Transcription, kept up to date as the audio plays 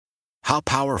How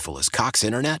powerful is Cox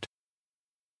Internet?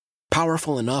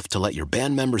 Powerful enough to let your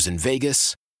band members in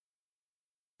Vegas,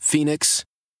 Phoenix,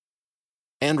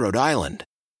 and Rhode Island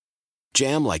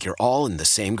jam like you're all in the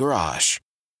same garage.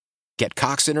 Get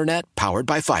Cox Internet powered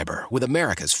by fiber with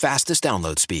America's fastest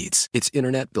download speeds. It's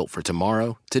internet built for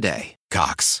tomorrow, today.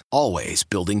 Cox, always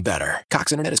building better.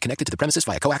 Cox Internet is connected to the premises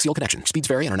via coaxial connection. Speeds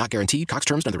vary and are not guaranteed. Cox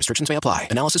terms and other restrictions may apply.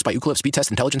 Analysis by Ookla Speed Test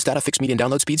Intelligence Data. Fixed median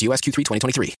download speeds. US Q3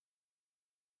 2023.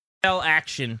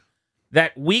 Action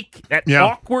that week,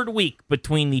 awkward week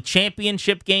between the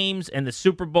championship games and the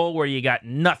Super Bowl where you got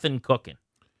nothing cooking.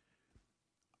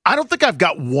 I don't think I've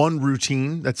got one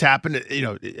routine that's happened.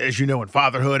 As you know, in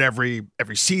fatherhood, every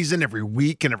season, every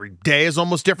week, and every day is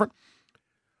almost different.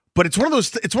 But it's one of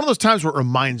those times where it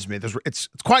reminds me. It's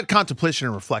quiet contemplation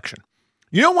and reflection.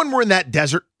 You know, when we're in that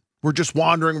desert, we're just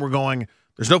wandering. We're going.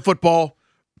 There's no football.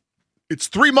 It's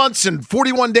 3 months and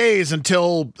 41 days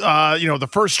until the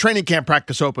first training camp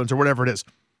practice opens or whatever it is.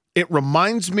 It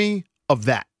reminds me of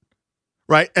that,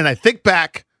 right? And I think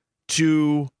back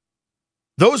to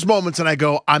those moments and I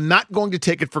go, I'm not going to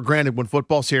take it for granted when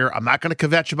football's here. I'm not going to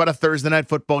kvetch about a Thursday night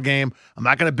football game. I'm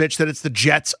not going to bitch that it's the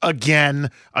Jets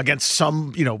again against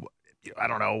some,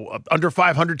 under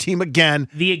 500 team again.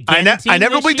 The again team I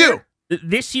inevitably do.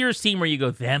 This year's team where you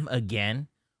go, them again,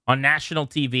 on national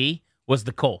TV was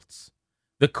the Colts.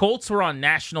 The Colts were on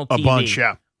national TV. A bunch,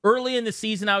 yeah. Early in the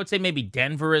season, I would say maybe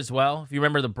Denver as well. If you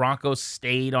remember, the Broncos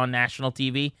stayed on national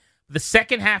TV. The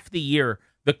second half of the year,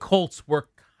 the Colts were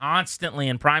constantly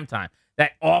in primetime.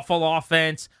 That awful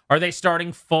offense. Are they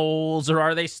starting Foles, or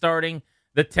are they starting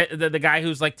the guy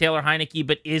who's like Taylor Heineke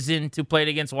but isn't, who played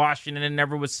against Washington and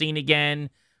never was seen again?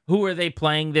 Who are they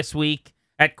playing this week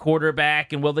at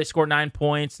quarterback, and will they score 9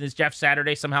 points? And is Jeff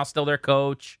Saturday somehow still their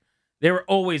coach? They were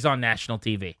always on national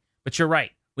TV. But you're right.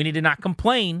 We need to not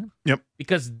complain. Yep.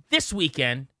 Because this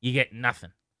weekend, you get nothing.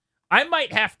 I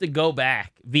might have to go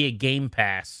back via Game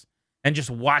Pass and just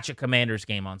watch a Commanders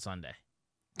game on Sunday.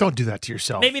 Don't do that to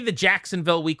yourself. Maybe the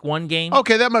Jacksonville Week 1 game.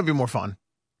 Okay, that might be more fun.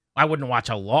 I wouldn't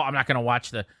watch I'm not going to watch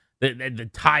the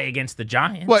tie against the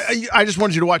Giants. Well, I just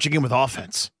wanted you to watch a game with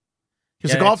offense.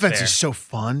 Because offense fair. is so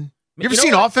fun. You ever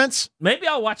seen offense? Maybe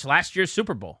I'll watch last year's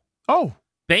Super Bowl. Oh.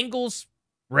 Bengals,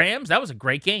 Rams, that was a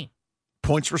great game.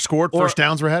 Points were scored, first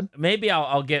downs were had. Maybe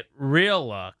I'll get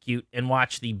real cute and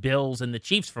watch the Bills and the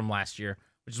Chiefs from last year,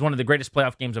 which is one of the greatest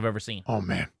playoff games I've ever seen. Oh,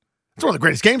 man. It's one of the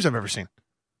greatest games I've ever seen.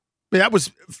 I mean, that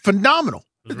was phenomenal.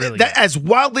 It was really good. As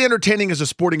wildly entertaining as a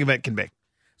sporting event can be.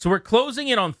 So we're closing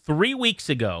in on 3 weeks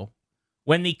ago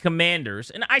when the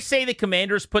Commanders, and I say the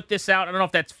Commanders put this out. I don't know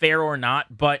if that's fair or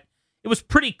not, but it was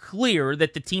pretty clear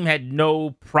that the team had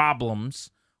no problems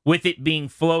with it being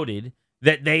floated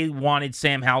that they wanted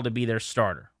Sam Howell to be their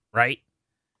starter, right?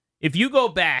 If you go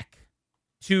back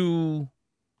to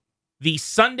the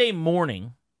Sunday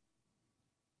morning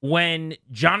when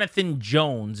Jonathan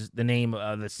Jones, the name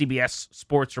of the CBS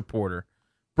sports reporter,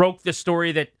 broke the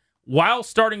story that while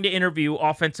starting to interview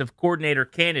offensive coordinator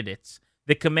candidates,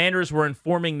 the Commanders were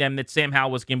informing them that Sam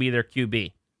Howell was going to be their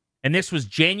QB. And this was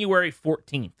January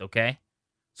 14th, okay?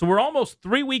 So we're almost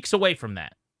 3 weeks away from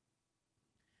that.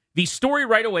 The story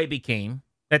right away became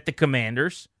that the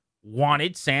Commanders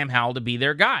wanted Sam Howell to be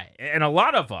their guy. And a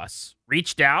lot of us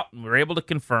reached out and were able to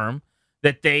confirm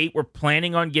that they were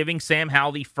planning on giving Sam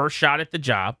Howell the first shot at the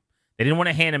job. They didn't want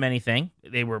to hand him anything.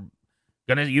 They were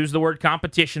going to use the word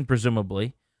competition,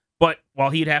 presumably. But while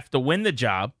he'd have to win the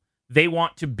job, they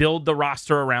want to build the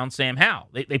roster around Sam Howell.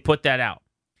 They put that out.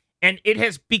 And it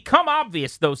has become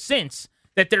obvious, though, since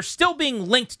that they're still being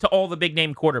linked to all the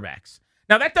big-name quarterbacks.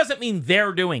 Now, that doesn't mean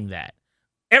they're doing that.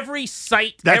 Every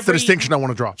site, that's the distinction I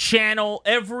want to draw. Channel,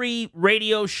 every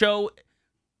radio show,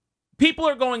 people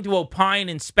are going to opine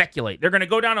and speculate. They're going to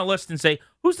go down a list and say,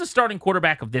 who's the starting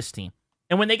quarterback of this team?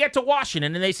 And when they get to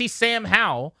Washington and they see Sam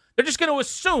Howell, they're just going to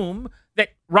assume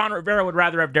that Ron Rivera would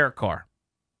rather have Derek Carr,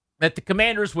 that the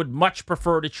Commanders would much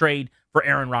prefer to trade for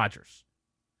Aaron Rodgers.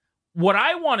 What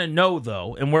I want to know,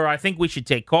 though, and where I think we should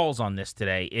take calls on this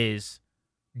today is,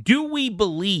 do we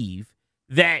believe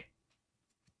that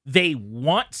they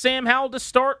want Sam Howell to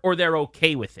start or they're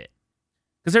okay with it?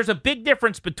 Because there's a big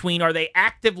difference between, are they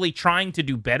actively trying to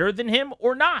do better than him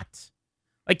or not?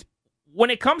 Like, when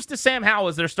it comes to Sam Howell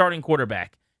as their starting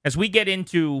quarterback, as we get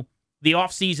into the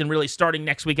offseason really starting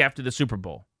next week after the Super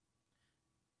Bowl,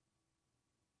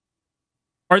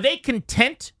 are they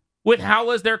content with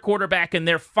Howell as their quarterback and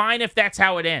they're fine if that's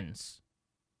how it ends?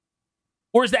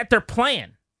 Or is that their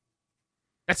plan?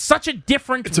 That's such a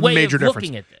different way of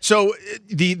looking at this. So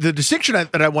the distinction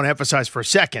that I want to emphasize for a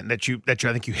second that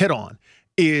I think you hit on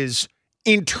is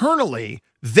internally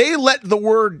they let the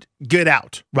word get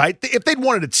out, right? If they'd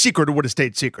wanted it secret, it would have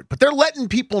stayed secret. But they're letting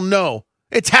people know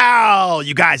it's Hal,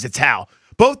 you guys, it's Hal.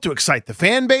 Both to excite the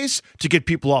fan base, to get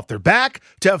people off their back,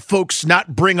 to have folks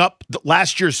not bring up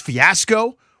last year's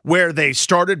fiasco where they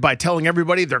started by telling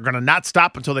everybody they're going to not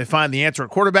stop until they find the answer at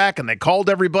quarterback, and they called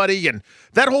everybody, and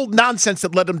that whole nonsense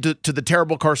that led them to the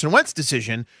terrible Carson Wentz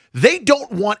decision. They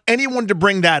don't want anyone to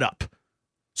bring that up.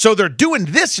 So they're doing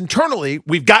this internally.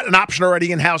 We've got an option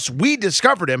already in-house. We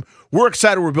discovered him. We're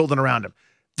excited. We're building around him.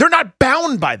 They're not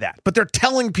bound by that, but they're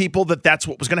telling people that that's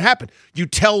what was going to happen. You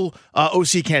tell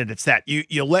OC candidates that.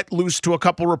 You let loose to a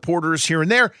couple reporters here and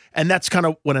there, and that's kind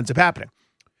of what ends up happening.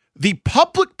 The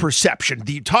public perception,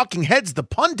 the talking heads, the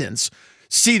pundits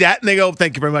see that, and they go,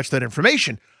 thank you very much for that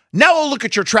information. Now I'll look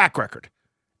at your track record.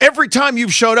 Every time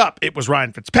you've showed up, it was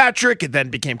Ryan Fitzpatrick. It then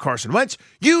became Carson Wentz.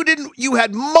 You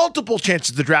had multiple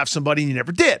chances to draft somebody, and you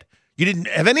never did. You didn't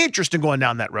have any interest in going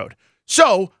down that road.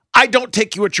 So I don't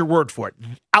take you at your word for it.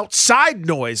 Outside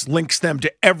noise links them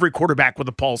to every quarterback with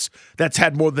a pulse that's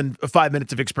had more than 5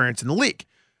 minutes of experience in the league.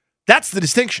 That's the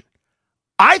distinction.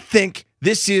 I think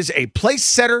this is a place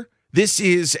setter. This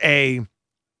is a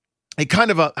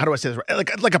kind of a, how do I say this?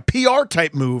 Like a PR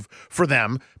type move for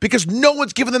them because no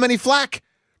one's giving them any flack.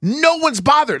 No one's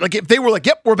bothered. Like if they were like,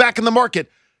 yep, we're back in the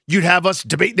market, you'd have us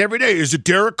debating every day. Is it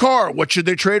Derek Carr? What should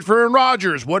they trade for Aaron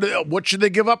Rodgers? What should they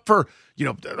give up for, I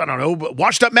don't know,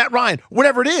 washed up Matt Ryan,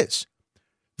 whatever it is.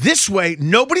 This way,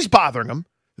 nobody's bothering them.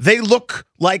 They look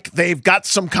like they've got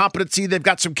some competency, they've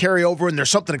got some carryover, and there's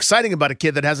something exciting about a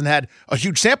kid that hasn't had a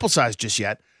huge sample size just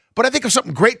yet. But I think if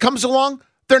something great comes along,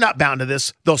 they're not bound to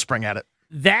this. They'll spring at it.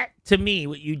 That, to me,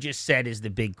 what you just said is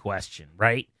the big question,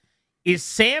 right? Is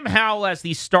Sam Howell as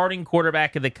the starting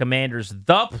quarterback of the Commanders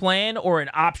the plan or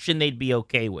an option they'd be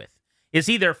okay with? Is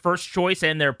he their first choice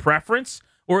and their preference,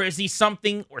 or is he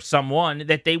something or someone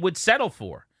that they would settle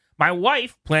for? My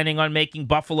wife planning on making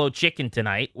buffalo chicken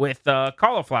tonight with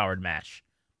cauliflower mash.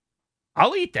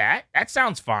 I'll eat that. That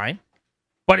sounds fine.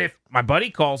 But if my buddy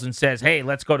calls and says, hey,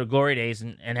 let's go to Glory Days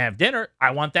and have dinner,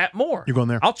 I want that more. You're going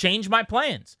there. I'll change my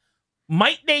plans.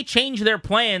 Might they change their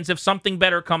plans if something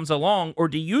better comes along, or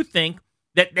do you think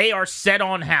that they are set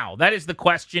on how? That is the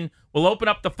question. We'll open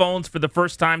up the phones for the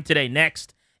first time today.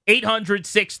 Next,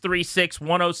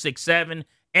 800-636-1067,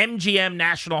 MGM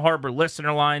National Harbor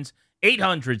listener lines,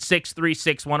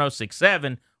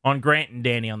 800-636-1067 on Grant and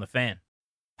Danny on the Fan.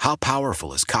 How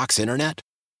powerful is Cox Internet?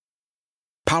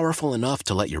 Powerful enough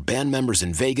to let your band members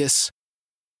in Vegas,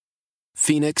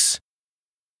 Phoenix,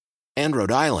 and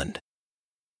Rhode Island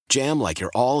jam like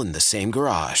you're all in the same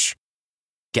garage.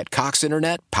 Get Cox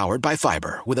Internet powered by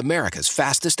fiber with America's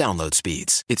fastest download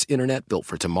speeds. It's internet built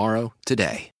for tomorrow,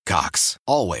 today. Cox,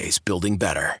 always building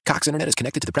better. Cox Internet is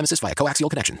connected to the premises via coaxial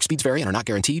connection. Speeds vary and are not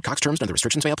guaranteed. Cox terms and other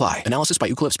restrictions may apply. Analysis by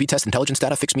Ookla of Speed Test Intelligence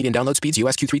Data. Fixed median download speeds.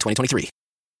 US Q3 2023.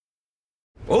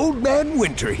 Old Man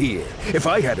Winter here. If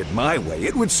I had it my way,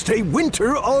 it would stay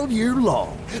winter all year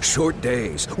long. Short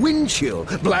days, wind chill,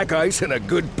 black ice, and a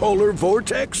good polar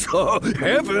vortex. Oh,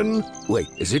 heaven. Wait,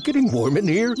 is it getting warm in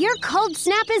here? Your cold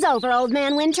snap is over, Old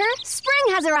Man Winter.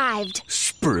 Spring has arrived.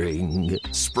 Spring.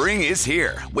 Spring is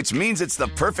here, which means it's the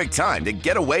perfect time to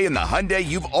get away in the Hyundai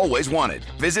you've always wanted.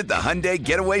 Visit the Hyundai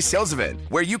Getaway Sales Event,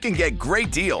 where you can get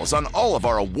great deals on all of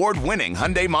our award-winning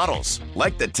Hyundai models,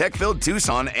 like the tech-filled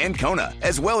Tucson and Kona,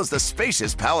 as well as the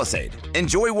spacious Palisade.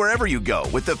 Enjoy wherever you go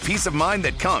with the peace of mind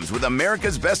that comes with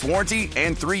America's best warranty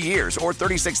and 3 years or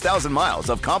 36,000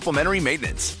 miles of complimentary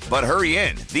maintenance. But hurry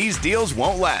in, these deals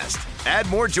won't last. Add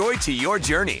more joy to your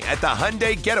journey at the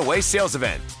Hyundai Getaway Sales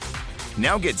Event.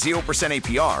 Now get 0%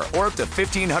 APR or up to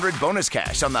 $1,500 bonus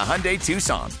cash on the Hyundai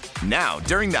Tucson. Now,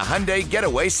 during the Hyundai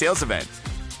Getaway Sales Event.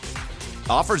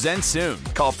 Offers end soon.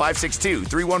 Call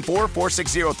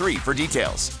 562-314-4603 for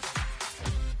details.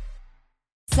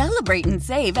 Celebrate and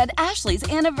save at Ashley's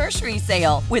Anniversary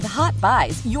Sale. With Hot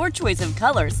Buys, your choice of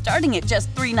colors starting at just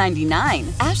 $3.99.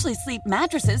 Ashley Sleep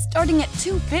mattresses starting at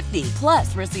 $2.50.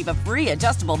 Plus, receive a free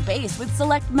adjustable base with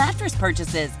select mattress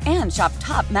purchases. And shop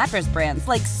top mattress brands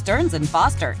like Stearns &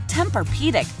 Foster,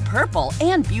 Tempur-Pedic, Purple,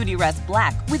 and Beautyrest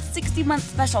Black with 60-month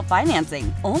special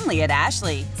financing. Only at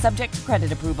Ashley. Subject to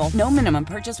credit approval. No minimum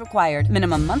purchase required.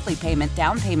 Minimum monthly payment,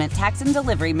 down payment, tax, and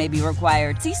delivery may be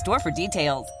required. See store for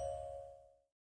details.